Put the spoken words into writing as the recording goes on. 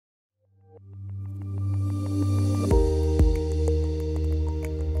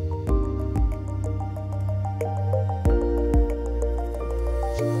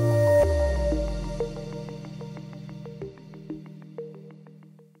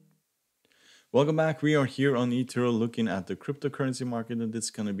Welcome back. We are here on Ethereum looking at the cryptocurrency market, and this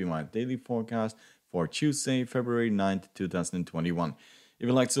is going to be my daily forecast for Tuesday, February 9th, 2021. If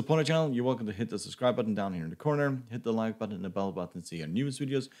you'd like to support the channel, you're welcome to hit the subscribe button down here in the corner, hit the like button and the bell button to see our newest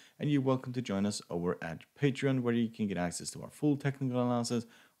videos, and you're welcome to join us over at Patreon, where you can get access to our full technical analysis,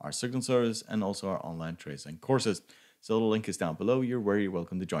 our Signal service, and also our online trades and courses. So the link is down below. You're very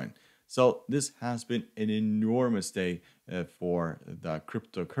welcome to join. So this has been an enormous day for the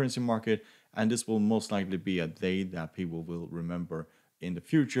cryptocurrency market, and this will most likely be a day that people will remember in the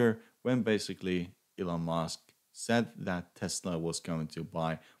future, when basically Elon Musk said that Tesla was going to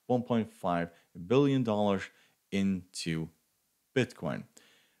buy $1.5 billion into Bitcoin.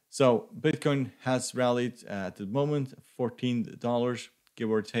 So Bitcoin has rallied at the moment $14, give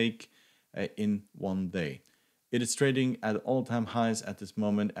or take, in one day. It is trading at all-time highs at this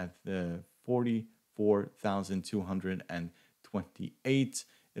moment at 44,228.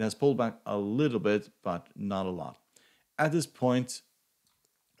 It has pulled back a little bit, but not a lot. At this point,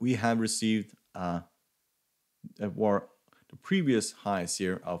 we have received the previous highs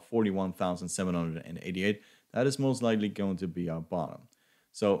here of 41,788. That is most likely going to be our bottom.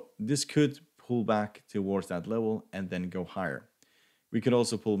 So this could pull back towards that level and then go higher. We could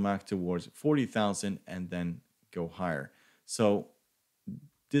also pull back towards 40,000 and then go higher. So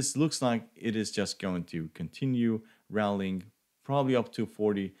this looks like it is just going to continue rallying, probably up to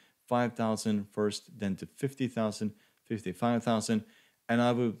 45,000 first, then to 50,000, 55,000, and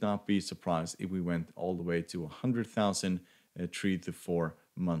I would not be surprised if we went all the way to 100,000 3 to 4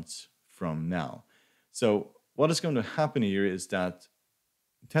 months from now. So what is going to happen here is that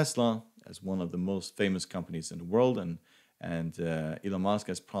Tesla, as one of the most famous companies in the world, and Elon Musk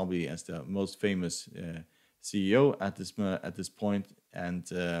as probably as the most famous CEO at this point, and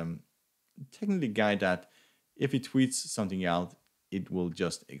technically a guy that if he tweets something out, it will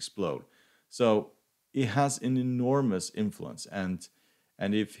just explode. So it has an enormous influence, and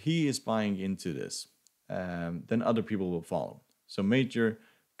if he is buying into this, then other people will follow. So major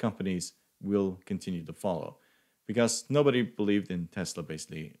companies will continue to follow, because nobody believed in Tesla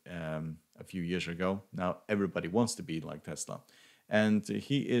basically a few years ago. Now everybody wants to be like Tesla. And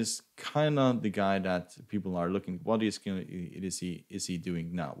he is kind of the guy that people are looking, what is he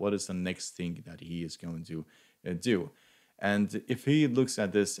doing now? What is the next thing that he is going to do? And if he looks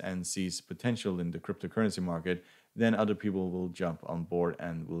at this and sees potential in the cryptocurrency market, then other people will jump on board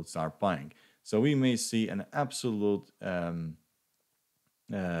and will start buying. So we may see an absolute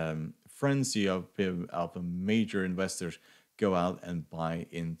frenzy of major investors go out and buy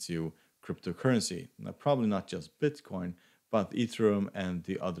into cryptocurrency. Now, probably not just Bitcoin, but Ethereum and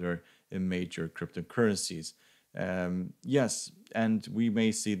the other major cryptocurrencies. Yes, and we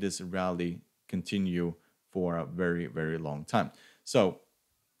may see this rally continue for a very, very long time. So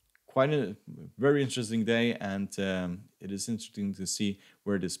quite a very interesting day, and it is interesting to see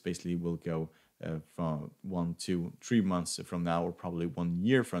where this basically will go from 1 to 3 months from now, or probably 1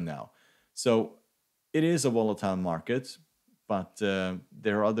 year from now. So it is a volatile market, but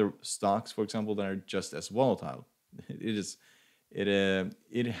there are other stocks, for example, that are just as volatile. It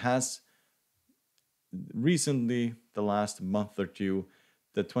has recently, the last month or two,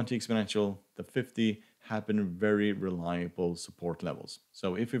 the 20 exponential, the 50 have been very reliable support levels.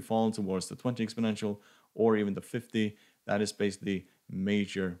 So if we fall towards the 20 exponential or even the 50, that is basically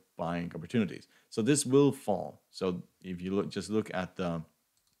major buying opportunities. So this will fall. So if you just look at the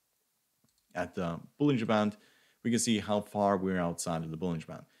Bollinger Band, we can see how far we're outside of the Bollinger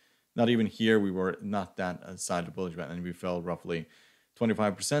Band. Not even here, we were not that outside the Bollinger Band, and we fell roughly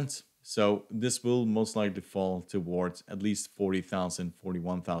 25%. So this will most likely fall towards at least 40,000,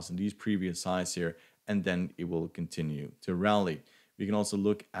 41,000, these previous highs here, and then it will continue to rally. We can also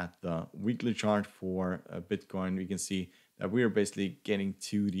look at the weekly chart for Bitcoin. We can see that we are basically getting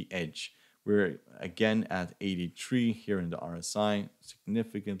to the edge. We're again at 83 here in the RSI,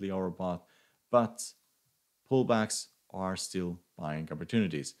 significantly overbought, but pullbacks are still buying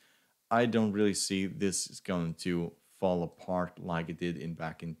opportunities. I don't really see this is going to fall apart like it did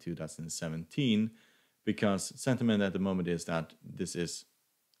back in 2017, because sentiment at the moment is that this is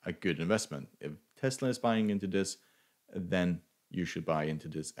a good investment. If Tesla is buying into this, then you should buy into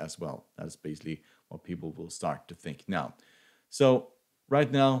this as well. That's basically what people will start to think now. So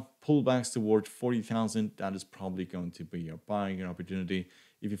right now, pullbacks towards 40,000, that is probably going to be a buying opportunity.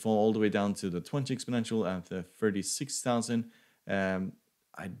 If you fall all the way down to the 20 exponential at the 36,000, I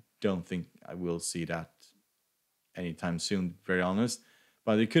don't think I will see that anytime soon, very honest.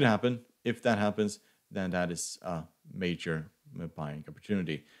 But it could happen. If that happens, then that is a major buying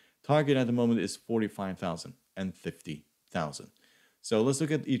opportunity. Target at the moment is 45,000 and 50,000. So let's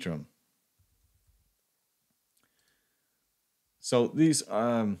look at Ethereum. So these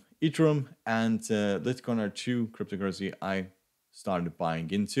Ethereum and Litecoin are two cryptocurrency I started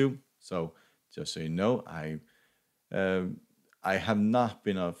buying into. So just so you know, I have not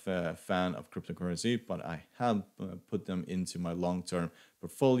been a fan of cryptocurrency, but I have put them into my long-term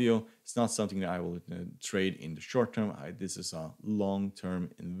portfolio. It's not something that I will trade in the short term. This is a long-term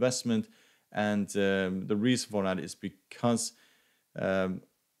investment, and the reason for that is because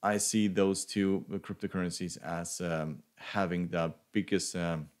I see those two cryptocurrencies as having the biggest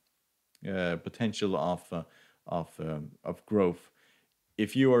potential of growth.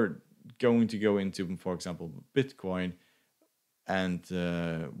 If you are going to go into, for example, Bitcoin and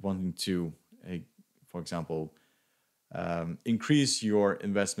wanting to, for example, increase your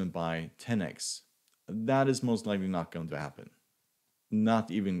investment by 10x, that is most likely not going to happen.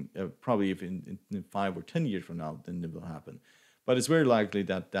 Not even, probably if in 5 or 10 years from now, then it will happen. But it's very likely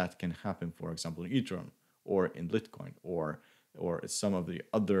that that can happen, for example, in Ethereum or in Litecoin or some of the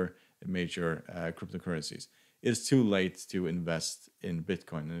other major cryptocurrencies. It's too late to invest in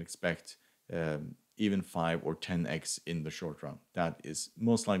Bitcoin and expect even 5 or 10x in the short run. That is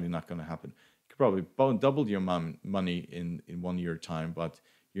most likely not going to happen. You could probably double your money in 1 year time, but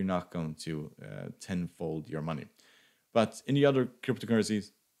you're not going to tenfold your money. But in the other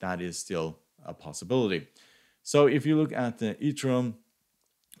cryptocurrencies, that is still a possibility. So if you look at the Ethereum,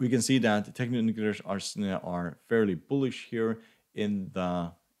 we can see that the technical indicators are fairly bullish here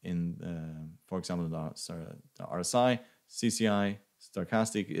for example, the RSI, CCI,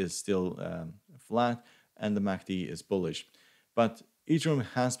 stochastic is still flat, and the MACD is bullish. But Ethereum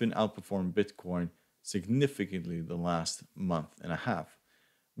has been outperforming Bitcoin significantly the last month and a half.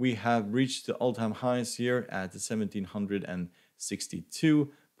 We have reached the all-time highs here at the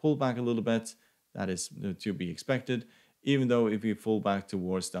 1762, pulled back a little bit. That is to be expected, even though if we fall back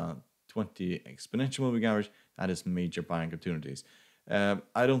towards the 20 exponential moving average, that is major buying opportunities.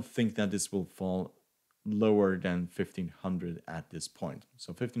 I don't think that this will fall lower than 1500 at this point.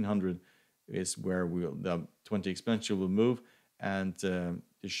 So 1500 is where the 20 exponential will move, and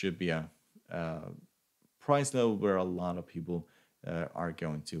this should be a price level where a lot of people are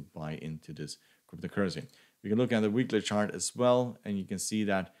going to buy into this cryptocurrency. We can look at the weekly chart as well, and you can see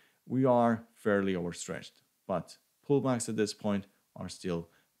that we are fairly overstretched, but pullbacks at this point are still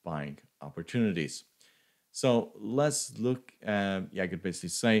buying opportunities. So let's look, I could basically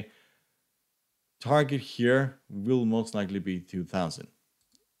say target here will most likely be 2000.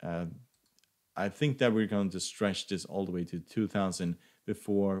 I think that we're going to stretch this all the way to 2000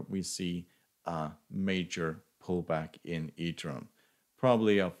 before we see a major pullback in Ethereum,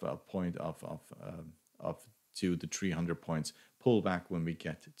 probably of a point of 200 to 300 points pullback when we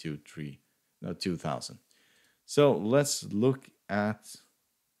get to 2000. So let's look at,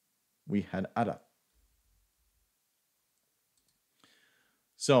 we had ADA.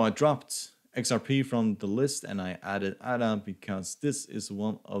 So I dropped XRP from the list and I added ADA because this is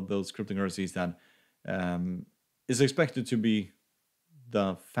one of those cryptocurrencies that is expected to be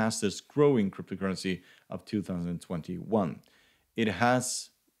the fastest growing cryptocurrency of 2021. It has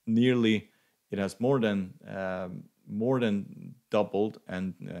more than doubled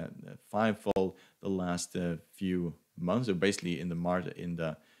and fivefold the last few months. So basically in the month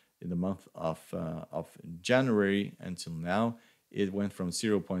of January until now, it went from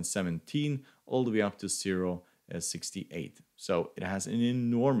 0.17 all the way up to 0.68. So it has an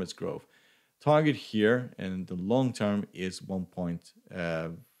enormous growth. Target here in the long term is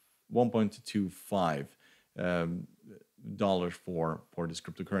 1.25 dollars for this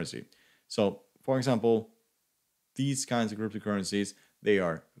cryptocurrency. So for example, these kinds of cryptocurrencies, they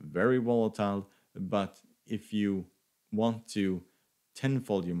are very volatile, but if you want to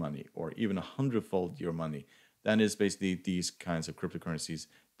tenfold your money or even 100-fold your money, then is basically these kinds of cryptocurrencies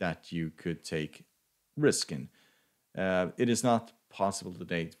that you could take risk in. It is not possible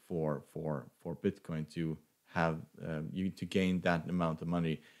today for Bitcoin to have you to gain that amount of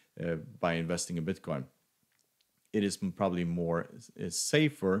money by investing in Bitcoin. It is probably more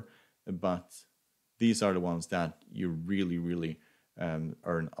safer, but these are the ones that you really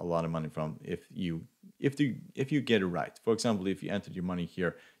earn a lot of money from if you get it right. For example, if you entered your money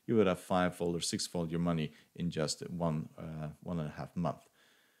here, you would have fivefold or sixfold your money in just 1.5 months.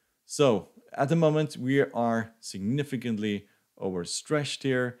 So at the moment, we are significantly overstretched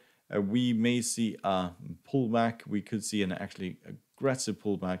here. We may see a pullback. We could see an actually aggressive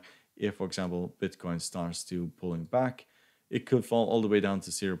pullback if, for example, Bitcoin starts to pulling back. It could fall all the way down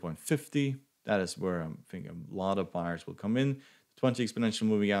to 0.50. That is where I'm thinking a lot of buyers will come in. 20 exponential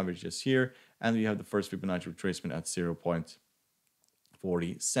moving average is here, and we have the first Fibonacci retracement at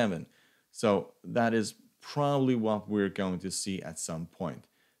 0.47. So that is probably what we're going to see at some point.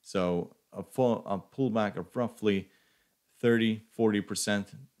 So a pullback of roughly 30-40%,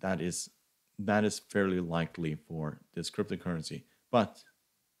 that is fairly likely for this cryptocurrency. But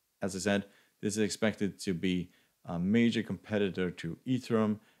as I said, this is expected to be a major competitor to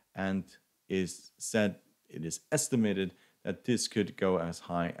Ethereum, and it is estimated that this could go as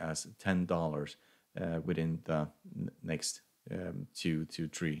high as $10 within the next 2 to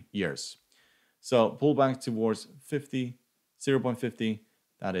 3 years. So pullback towards 0.50,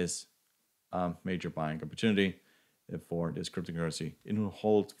 that is a major buying opportunity for this cryptocurrency. It will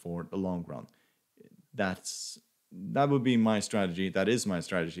hold for the long run. That would be my strategy. That is my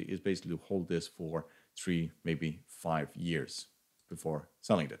strategy, is basically to hold this for 3, maybe 5 years before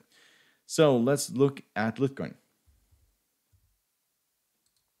selling it. So let's look at Litecoin.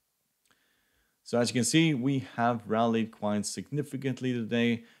 So as you can see, we have rallied quite significantly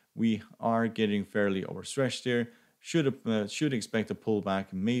today. We are getting fairly overstretched here. Should expect a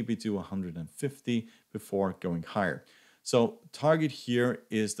pullback maybe to 150 before going higher. So target here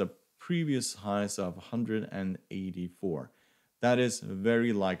is the previous highs of 184. That is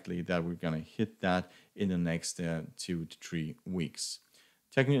very likely that we're going to hit that in the next 2 to 3 weeks.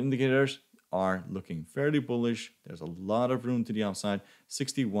 Technical indicators are looking fairly bullish. There's a lot of room to the upside.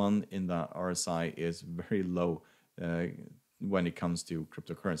 61 in the RSI is very low when it comes to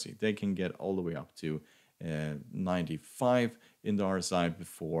cryptocurrency. They can get all the way up to 95 in the RSI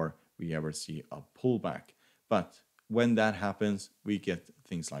before we ever see a pullback. But when that happens, we get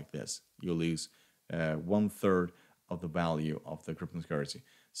things like this. You lose 1/3 of the value of the cryptocurrency.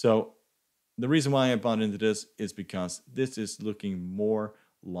 So the reason why I bought into this is because this is looking more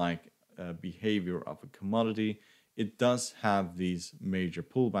like a behavior of a commodity. It does have these major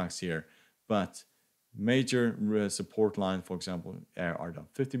pullbacks here, but major support line, for example, are the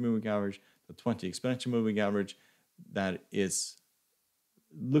 50 moving average, the 20 exponential moving average. That is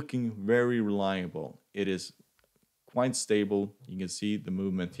looking very reliable. It is quite stable. You can see the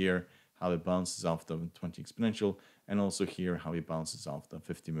movement here, how it bounces off the 20 exponential, and also here how it bounces off the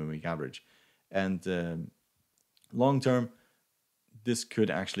 50 moving average. And long term, this could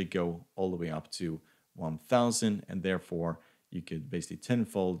actually go all the way up to 1,000, and therefore you could basically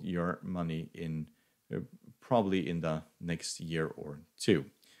tenfold your money in probably in the next year or 2.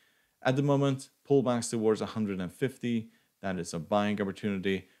 At the moment, pullbacks towards 150, that is a buying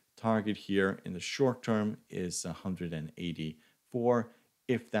opportunity. Target here in the short term is 184.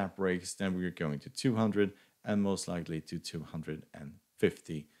 If that breaks, then we're going to 200 and most likely to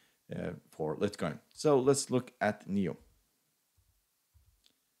 250 for Litecoin. So let's look at NEO.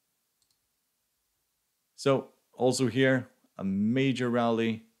 So also here, a major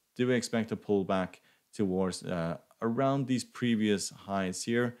rally. Do we expect a pullback towards around these previous highs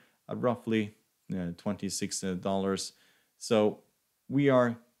here at roughly $26. So we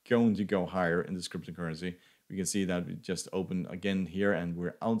are going to go higher in this cryptocurrency. We can see that we just opened again here and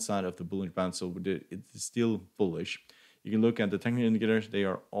we're outside of the bullish band, so it's still bullish. You can look at the technical indicators. They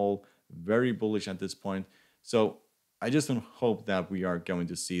are all very bullish at this point. So I just don't hope that we are going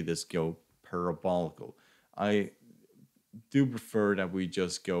to see this go parabolical. I do prefer that we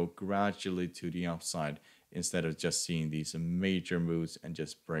just go gradually to the upside instead of just seeing these major moves and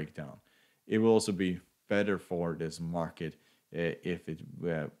just break down. It will also be better for this market if it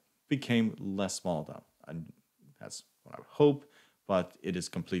became less volatile. And that's what I hope, but it is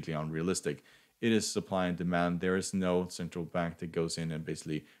completely unrealistic. It is supply and demand. There is no central bank that goes in and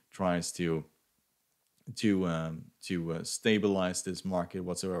basically tries to stabilize this market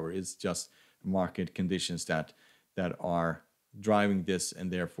whatsoever. It's just market conditions that are driving this,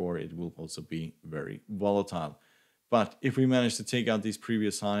 and therefore it will also be very volatile. But if we manage to take out these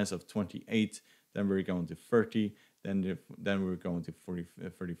previous highs of 28, then we're going to 30, then we're going to 40,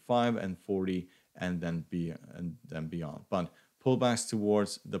 35 and 40, and then beyond. But pullbacks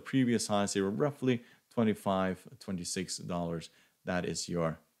towards the previous highs here are roughly $25, $26. That is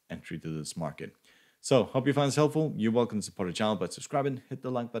your entry to this market. So, hope you find this helpful. You're welcome to support the channel by subscribing, hit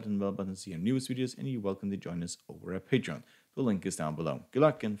the like button and bell button to see our newest videos, and you're welcome to join us over at Patreon. The link is down below. Good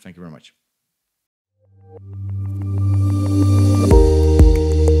luck and thank you very much.